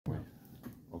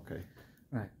Okay.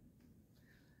 Right.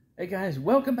 Hey guys,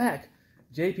 welcome back.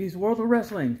 JP's World of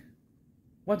Wrestling.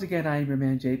 Once again, I am your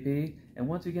man JP, and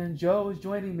once again, Joe is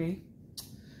joining me.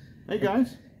 Hey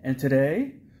guys. And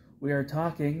today, we are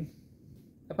talking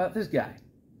about this guy,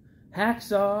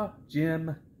 Hacksaw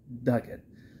Jim Duggan.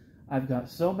 I've got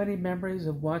so many memories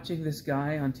of watching this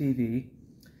guy on TV.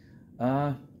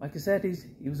 Like I said,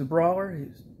 he was a brawler. He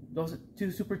wasn't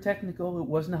too super technical. It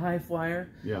wasn't a high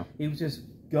flyer. Yeah. He was just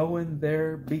go in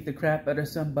there, beat the crap out of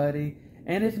somebody,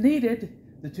 and if needed,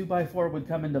 the 2x4 would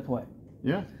come into play.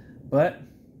 Yeah. But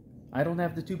I don't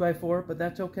have the 2x4, but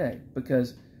that's okay,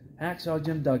 because Hacksaw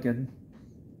Jim Duggan,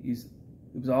 he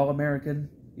was all-American.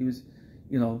 He was,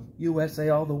 you know, USA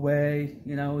all the way.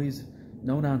 You know, he's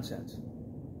no nonsense.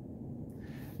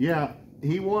 Yeah,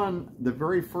 he won the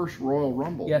very first Royal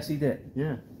Rumble. Yes, he did.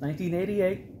 Yeah.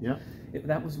 1988. Yeah.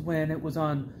 That was when it was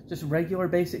on just regular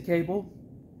basic cable.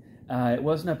 It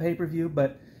wasn't a pay-per-view,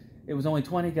 but it was only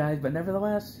 20 guys. But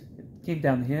nevertheless, it came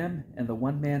down to him and the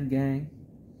one-man gang,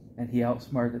 and he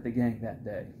outsmarted the gang that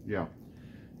day. Yeah.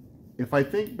 If I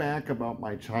think back about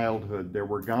my childhood, there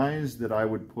were guys that I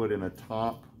would put in a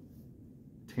top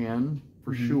 10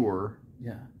 for sure.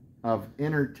 Yeah. Of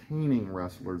entertaining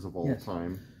wrestlers of all Yes.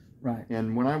 time. Right.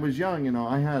 And when I was young, you know,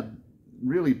 I had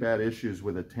really bad issues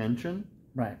with attention.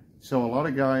 Right. So a lot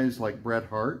of guys like Bret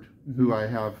Hart, who I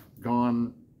have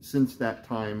gone since that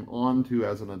time on to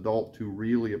as an adult to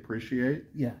really appreciate.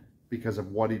 Yeah. Because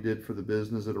of what he did for the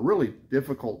business at a really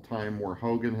difficult time where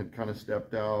Hogan had kind of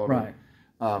stepped out. Right.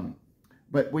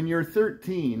 But when you're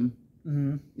 13,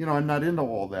 you know, I'm not into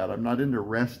all that. I'm not into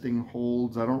resting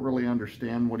holds. I don't really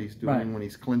understand what he's doing when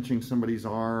he's clinching somebody's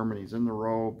arm and he's in the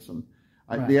ropes. And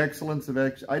the excellence of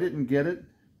I didn't get it.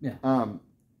 Yeah.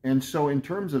 And so in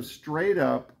terms of straight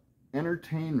up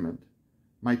entertainment,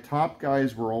 my top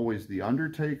guys were always The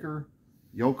Undertaker,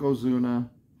 Yokozuna,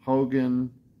 Hogan,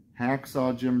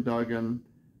 Hacksaw Jim Duggan,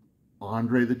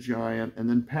 Andre the Giant. And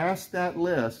then past that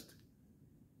list,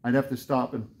 I'd have to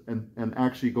stop and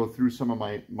actually go through some of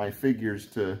my figures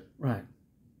to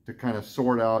kind of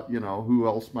sort out, you know, who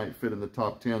else might fit in the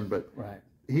top 10. But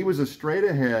he was a straight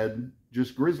ahead,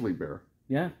 just grizzly bear.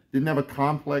 Yeah. Didn't have a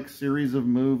complex series of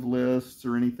move lists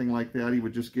or anything like that. He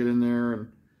would just get in there. And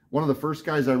one of the first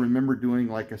guys I remember doing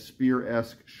like a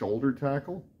spear-esque shoulder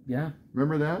tackle. Yeah.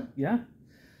 Remember that? Yeah.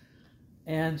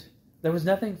 And there was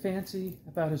nothing fancy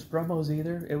about his promos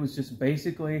either. It was just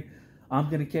basically, I'm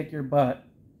going to kick your butt,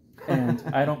 and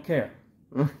I don't care.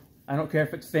 I don't care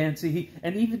if it's fancy.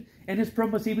 And his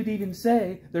promos, he would even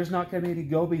say, there's not going to be any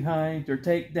go behind or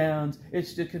takedowns.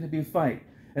 It's just going to be a fight.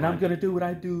 And I'm going to do what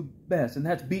I do best, and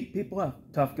that's beat people up.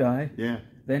 Tough guy. Yeah.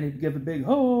 Then he'd give a big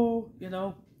ho, you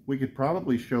know. We could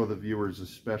probably show the viewers a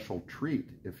special treat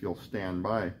if you'll stand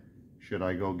by. Should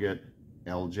I go get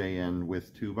LJN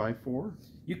with 2x4?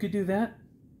 You could do that.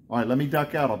 All right, let me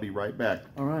duck out. I'll be right back.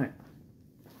 All right.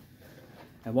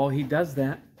 And while he does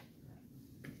that,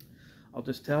 I'll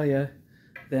just tell you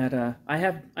that I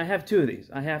have two of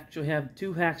these. I actually have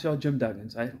two Hacksaw Jim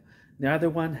Duggans. Neither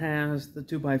one has the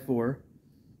 2x4,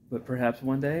 but perhaps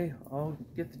one day I'll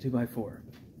get the 2x4.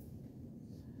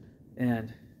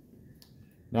 And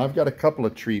now I've got a couple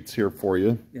of treats here for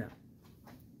you. Yeah.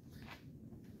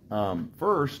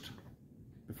 First,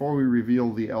 before we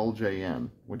reveal the LJN,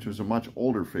 which was a much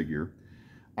older figure,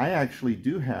 I actually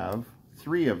do have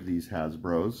 3 of these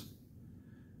Hasbros.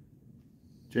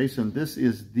 Jason, this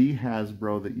is the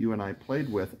Hasbro that you and I played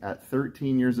with at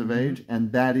 13 years of age,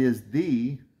 and that is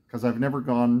because I've never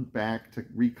gone back to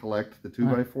recollect the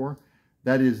 2x4,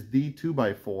 that is the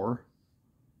 2x4.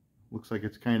 Looks like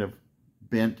it's kind of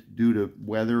bent due to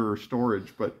weather or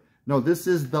storage, but no, this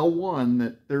is the one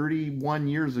that 31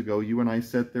 years ago you and I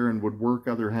sat there and would work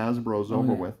other Hasbros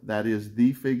over with. That is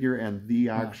the figure and the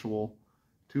actual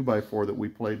 2x4 that we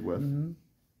played with.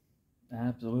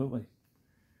 Absolutely.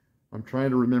 I'm trying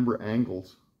to remember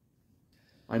angles.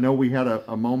 I know we had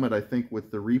a moment, I think,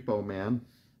 with the Repo Man.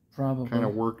 Probably. Kind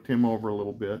of worked him over a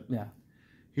little bit. Yeah.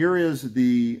 Here is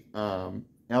the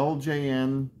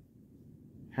LJN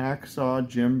Hacksaw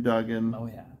Jim Duggan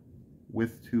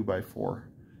with 2x4.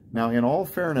 Now, in all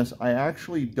fairness, I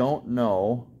actually don't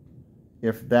know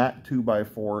if that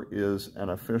 2x4 is an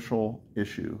official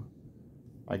issue.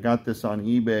 I got this on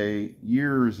eBay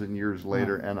years and years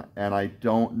later, and I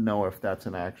don't know if that's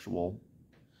an actual...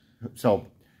 So,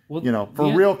 well, you know,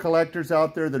 for real collectors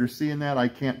out there that are seeing that, I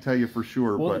can't tell you for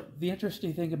sure. Well, but the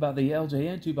interesting thing about the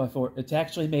LJN 2x4, it's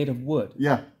actually made of wood.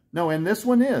 Yeah. No, and this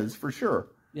one is, for sure.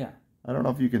 Yeah. I don't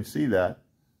know if you can see that,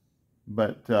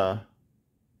 but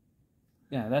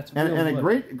Yeah, that's and a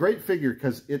great figure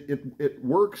because it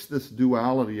works this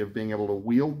duality of being able to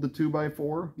wield the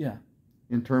 2x4. Yeah.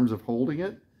 In terms of holding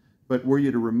it, but were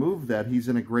you to remove that, he's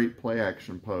in a great play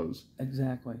action pose.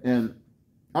 Exactly. And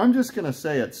I'm just going to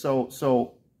say it.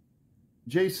 So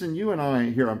Jason, you and I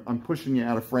here, I'm pushing you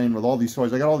out of frame with all these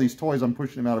toys. I got all these toys. I'm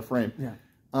pushing them out of frame. Yeah.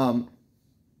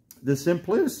 The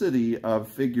simplicity of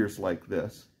figures like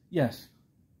this. Yes.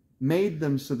 Made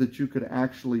them so that you could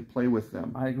actually play with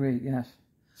them. I agree. Yes.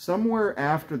 Somewhere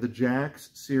after the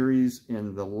JACKS series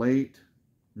in the late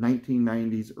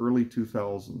 1990s, early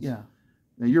 2000s. Yeah.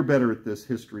 Now, you're better at this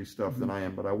history stuff than I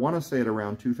am, but I want to say at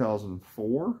around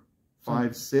 2004,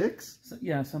 5, 6. So,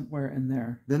 yeah, somewhere in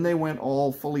there. Then they went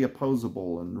all fully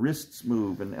opposable, and wrists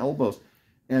move, and elbows.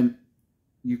 And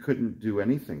you couldn't do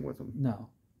anything with them. No.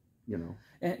 You know.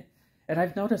 And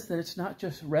I've noticed that it's not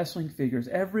just wrestling figures.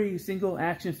 Every single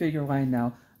action figure line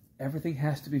now, everything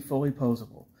has to be fully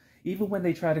posable. Even when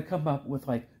they try to come up with,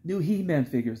 like, new He-Man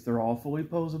figures, they're all fully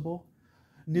posable.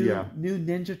 New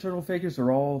Ninja Turtle figures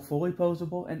are all fully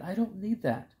posable, and I don't need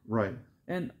that. Right.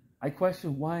 And I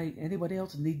question why anybody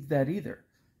else needs that either,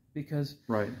 because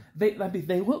right.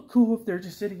 They look cool if they're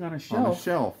just sitting on a shelf. On a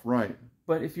shelf, right.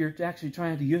 But if you're actually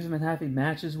trying to use them and having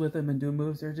matches with them and do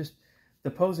moves, they're just, the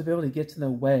posability gets in the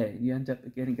way. You end up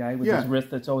getting a guy with his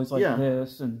wrist that's always like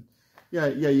this, and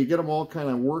you get them all kind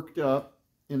of worked up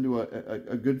into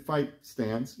a good fight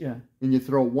stance. Yeah. And you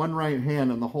throw one right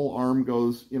hand and the whole arm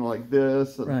goes, you know, like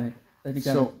this. And right. Then you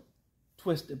got to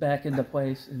twist it back into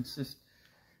place and it's just...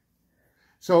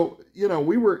 So, you know,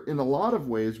 we were, in a lot of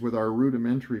ways, with our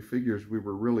rudimentary figures, we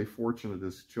were really fortunate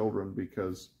as children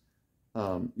because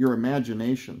your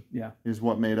imagination is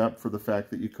what made up for the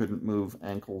fact that you couldn't move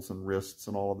ankles and wrists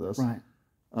and all of this. Right.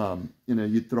 You know,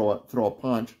 you'd throw a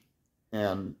punch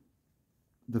and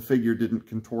the figure didn't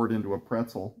contort into a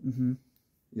pretzel,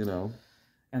 you know.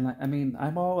 And I mean,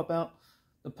 I'm all about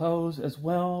the pose as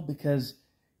well, because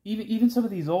even some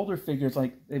of these older figures,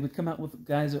 like, they would come out with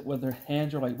guys that, where their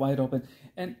hands are like wide open.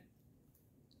 And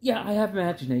yeah, I have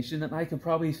imagination and I could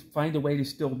probably find a way to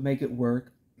still make it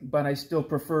work, but I still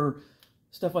prefer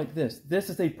stuff like this. This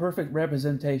is a perfect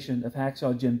representation of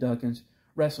Hacksaw Jim Duggan's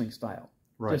wrestling style.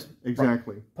 Right, just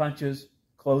exactly. Punches,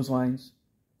 clotheslines,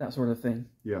 that sort of thing.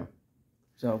 Yeah.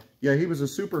 So yeah, he was a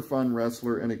super fun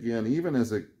wrestler, and again, even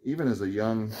as a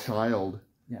young child,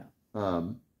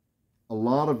 a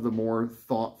lot of the more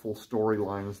thoughtful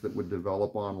storylines that would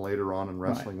develop on later on in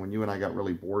wrestling, when you and I got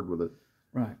really bored with it,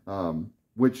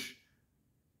 which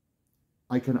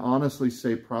I can honestly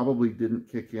say probably didn't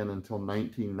kick in until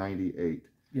 1998.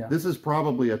 Yeah, this is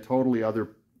probably a totally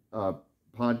other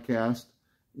podcast.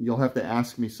 You'll have to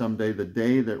ask me someday the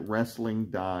day that wrestling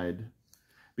died,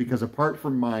 because apart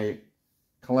from my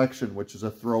collection, which is a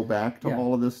throwback to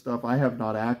all of this stuff, I have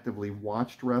not actively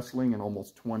watched wrestling in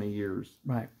almost 20 years.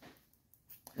 Right.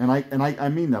 And I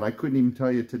mean that. I couldn't even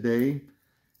tell you today.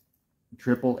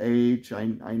 Triple H, I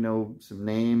know some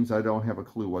names. I don't have a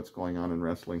clue what's going on in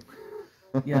wrestling.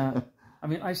 Yeah. I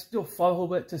mean, I still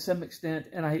follow it to some extent,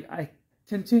 and I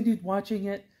continued watching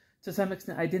it to some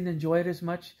extent. I didn't enjoy it as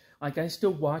much. Like, I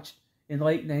still watched, in the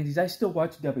late 90s, I still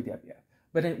watched WWF.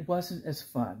 But it wasn't as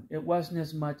fun. It wasn't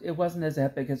as much. It wasn't as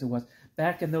epic as it was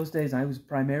back in those days. I was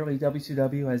primarily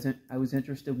WCW. I was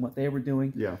interested in what they were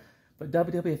doing. Yeah. But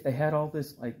WWF, they had all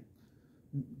this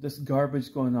this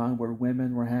garbage going on where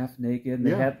women were half naked. And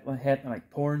they had like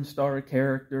porn star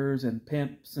characters and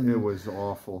pimps. And it was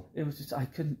awful. It was just, I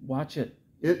couldn't watch it.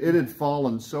 It had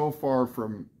fallen so far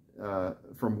from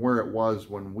where it was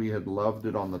when we had loved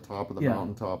it on the top of the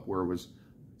mountaintop, where it was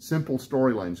simple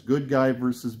storylines, good guy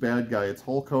versus bad guy. It's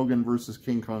Hulk Hogan versus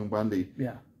King Kong Bundy.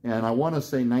 Yeah. And I want to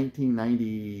say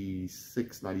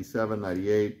 1996, 97,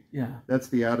 98. Yeah. That's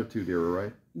the Attitude Era,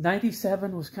 right?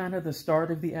 97 was kind of the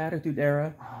start of the Attitude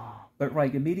Era. But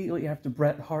immediately after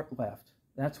Bret Hart left,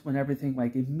 that's when everything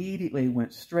immediately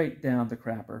went straight down the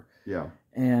crapper. Yeah.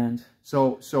 And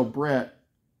so Bret,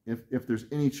 if there's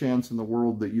any chance in the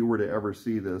world that you were to ever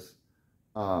see this,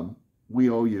 we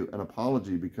owe you an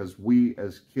apology, because we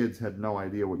as kids had no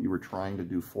idea what you were trying to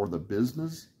do for the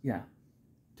business. Yeah.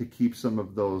 To keep some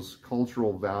of those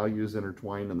cultural values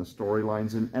intertwined in the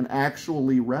storylines and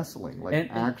actually wrestling,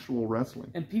 actual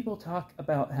wrestling. And people talk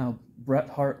about how Bret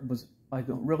Hart was like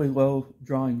a really low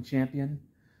drawing champion,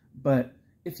 but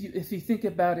if you think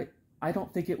about it, I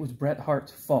don't think it was Bret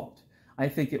Hart's fault. I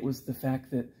think it was the fact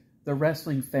that the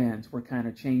wrestling fans were kind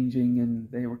of changing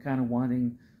and they were kind of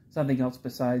wanting something else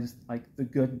besides the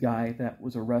good guy that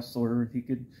was a wrestler.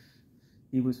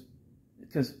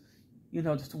 Because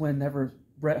just whenever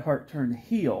Bret Hart turned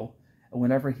heel, and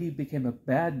whenever he became a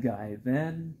bad guy,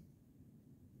 then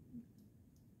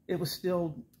it was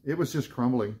still... It was just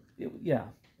crumbling. Yeah.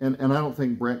 And I don't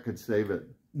think Bret could save it.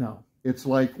 No. It's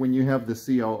like when you have the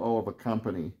COO of a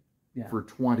company for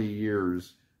 20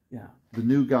 years. Yeah. The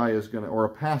new guy is going to, or a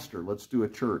pastor, let's do a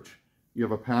church. You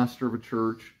have a pastor of a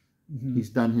church. He's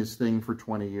done his thing for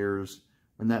 20 years.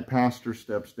 When that pastor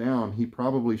steps down, he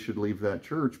probably should leave that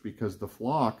church because the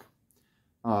flock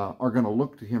are going to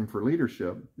look to him for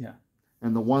leadership. Yeah.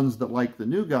 And the ones that like the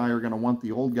new guy are going to want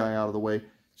the old guy out of the way.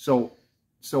 So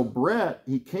Bret,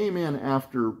 he came in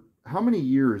after, how many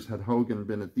years had Hogan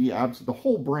been at the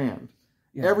whole brand?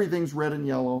 Yeah. Everything's red and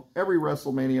yellow. Every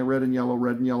WrestleMania, red and yellow,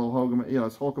 Hogan,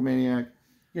 it's Hulkamaniac.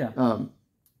 Yeah.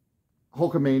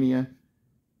 Hulkamania.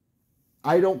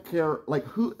 I don't care, like,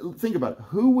 think about it.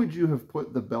 Who would you have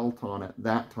put the belt on at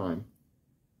that time?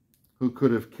 Who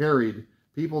could have carried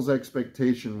people's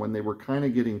expectation when they were kind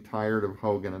of getting tired of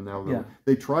Hogan, and now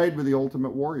they tried with the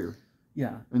Ultimate Warrior.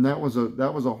 Yeah. And that was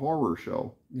a horror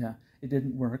show. Yeah. It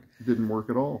didn't work. It didn't work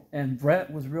at all. And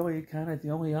Bret was really kind of the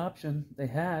only option they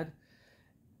had.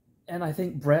 And I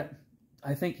think Bret,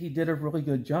 he did a really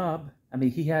good job. I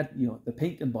mean, he had, the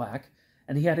pink and black,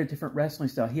 and he had a different wrestling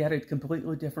style. He had a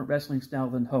completely different wrestling style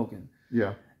than Hogan.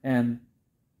 Yeah.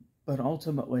 But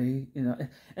ultimately,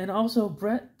 and also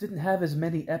Bret didn't have as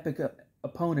many epic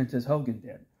opponents as Hogan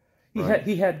did.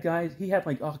 He had guys, he had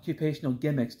like occupational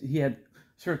gimmicks. He had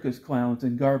circus clowns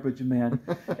and garbage man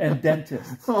and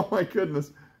dentists. Oh my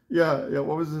goodness. Yeah.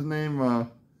 What was his name?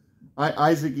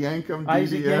 Isaac Yankem.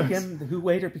 Isaac Yankem, who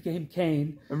later became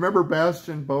Kane. Remember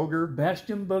Bastion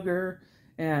Booger?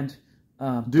 And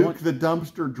Duke the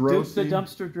Dumpster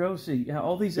Drosy. Yeah,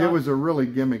 all these. It was a really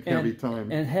gimmick-heavy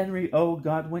time. And Henry O.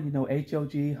 Godwin,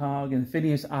 H-O-G, Hog, and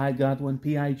Phineas I. Godwin,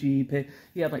 P-I-G.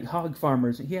 He had like hog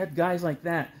farmers. He had guys like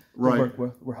that. Right.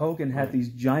 Where Hogan had these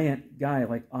giant guys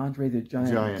like Andre the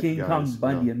Giant King Kong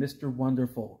Bundy, and Mr.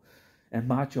 Wonderful, and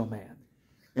Macho Man.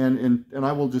 And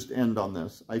I will just end on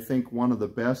this. I think one of the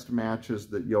best matches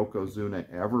that Yokozuna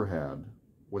ever had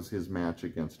was his match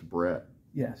against Bret.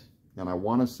 Yes. And I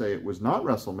want to say it was not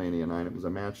WrestleMania 9. It was a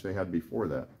match they had before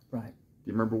that. Right. Do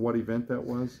you remember what event that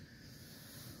was?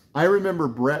 I remember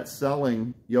Bret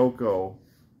selling Yoko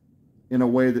in a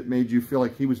way that made you feel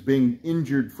like he was being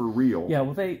injured for real. Yeah,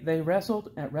 well, they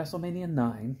wrestled at WrestleMania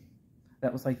 9.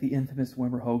 That was like the infamous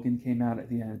one where Hogan came out at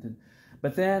the end.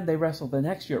 But then they wrestled the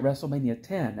next year at WrestleMania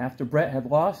 10 after Bret had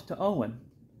lost to Owen.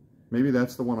 Maybe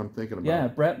that's the one I'm thinking about. Yeah,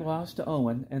 Bret lost to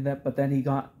Owen, but then he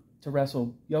got to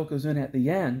wrestle Yokozuna at the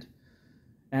end,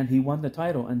 and he won the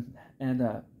title. And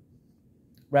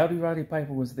Roddy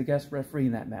Piper was the guest referee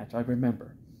in that match. I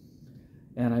remember,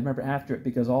 and I remember after it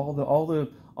because all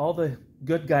the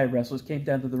good guy wrestlers came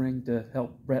down to the ring to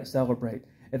help Bret celebrate,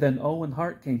 and then Owen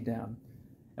Hart came down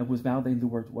and was mouthing the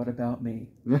words, "What about me?"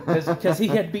 Because he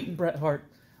had beaten Bret Hart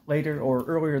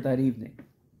earlier that evening.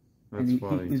 That's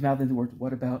funny. He was mouthing the words,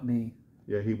 "What about me?"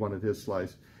 Yeah, he wanted his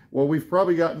slice. Well, we've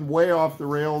probably gotten way off the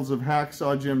rails of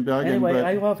Hacksaw Jim Duggan. Anyway,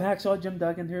 I love Hacksaw Jim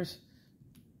Duggan. Here's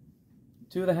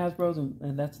two of the Hasbros,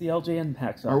 and that's the LJN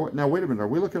Hacksaw. Now, wait a minute. Are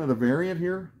we looking at a variant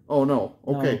here? Oh, no.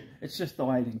 Okay. No, it's just the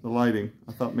lighting. The lighting.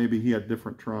 I thought maybe he had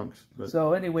different trunks. But...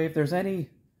 So anyway, if there's any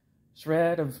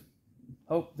shred of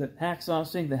hope that Hacksaw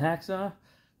sing the Hacksaw,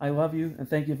 I love you, and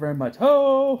thank you very much.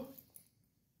 Ho!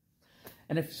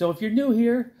 And if you're new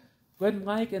here, go ahead and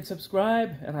like and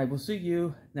subscribe, and I will see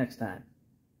you next time.